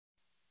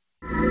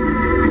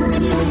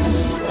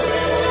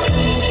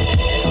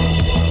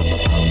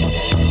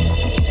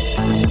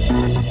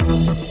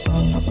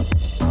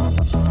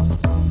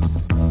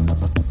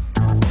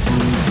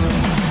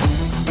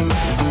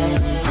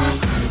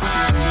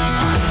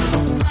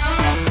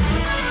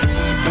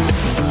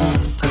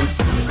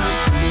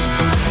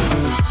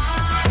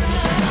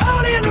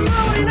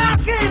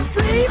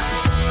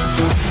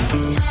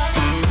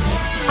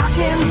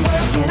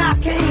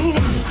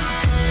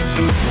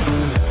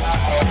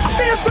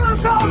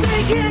drunk all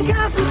day, can't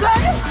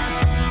concentrate.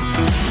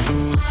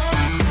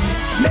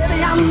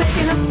 Maybe I'm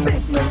making a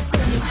big mistake.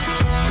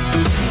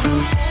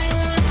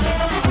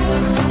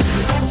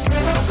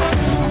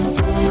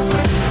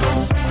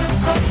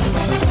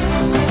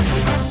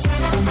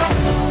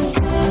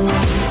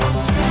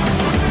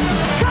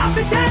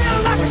 Coffee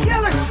down like a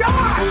killer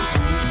shark.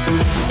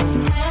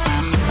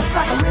 It's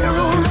like a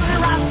railroad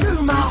running right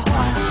through my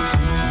heart.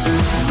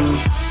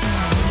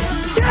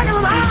 Checking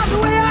them out the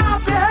way I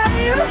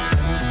behave.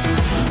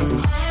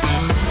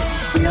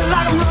 Feel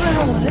like I'm running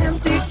on an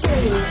empty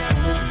cage.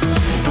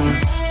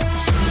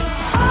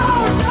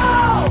 Oh no,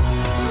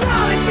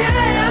 not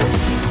again.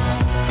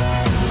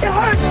 It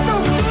hurts so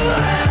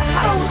good,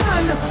 I don't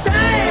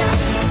understand.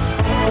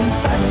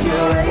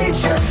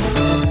 Infatuation.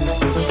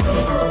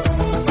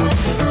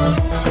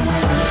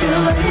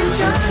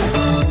 Infatuation.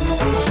 Infatuation.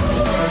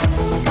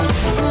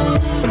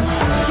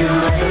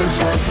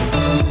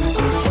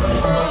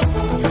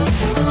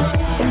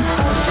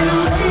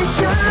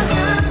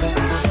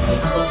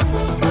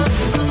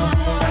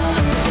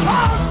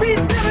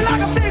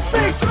 Like a big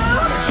bass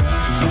drum,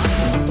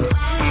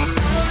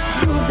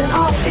 losing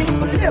all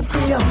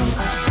equilibrium.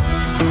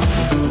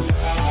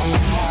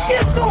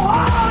 It's so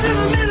hard in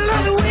the middle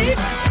of the week.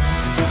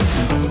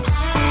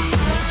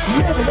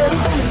 Maybe this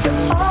one is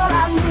just all I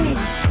need.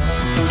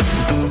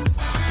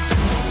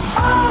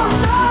 Oh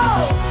no,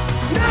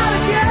 not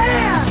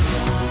again.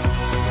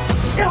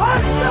 It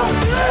hurts so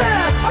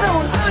good, I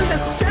don't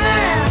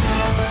understand.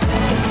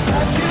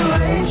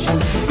 Infatuation.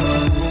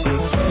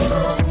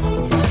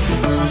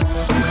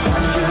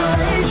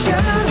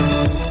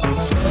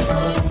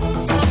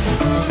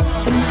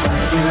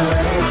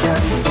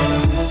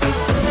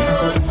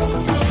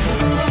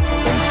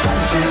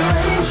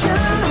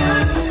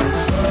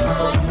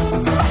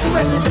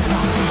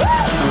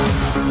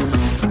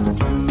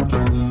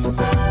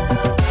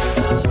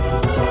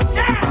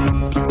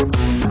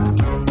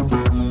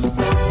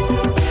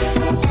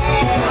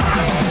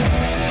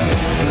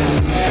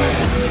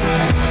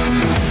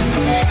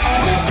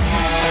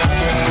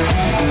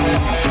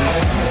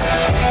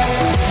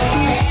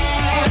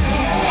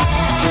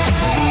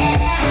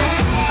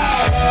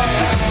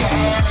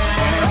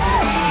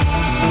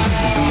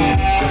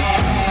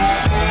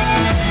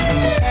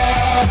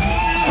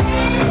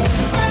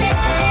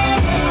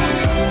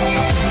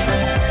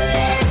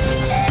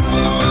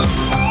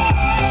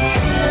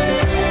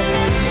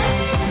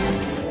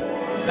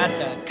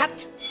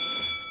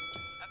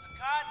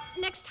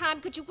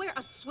 Could you wear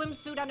a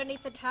swimsuit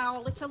underneath the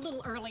towel? It's a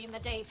little early in the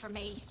day for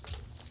me.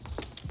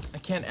 I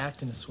can't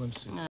act in a swimsuit.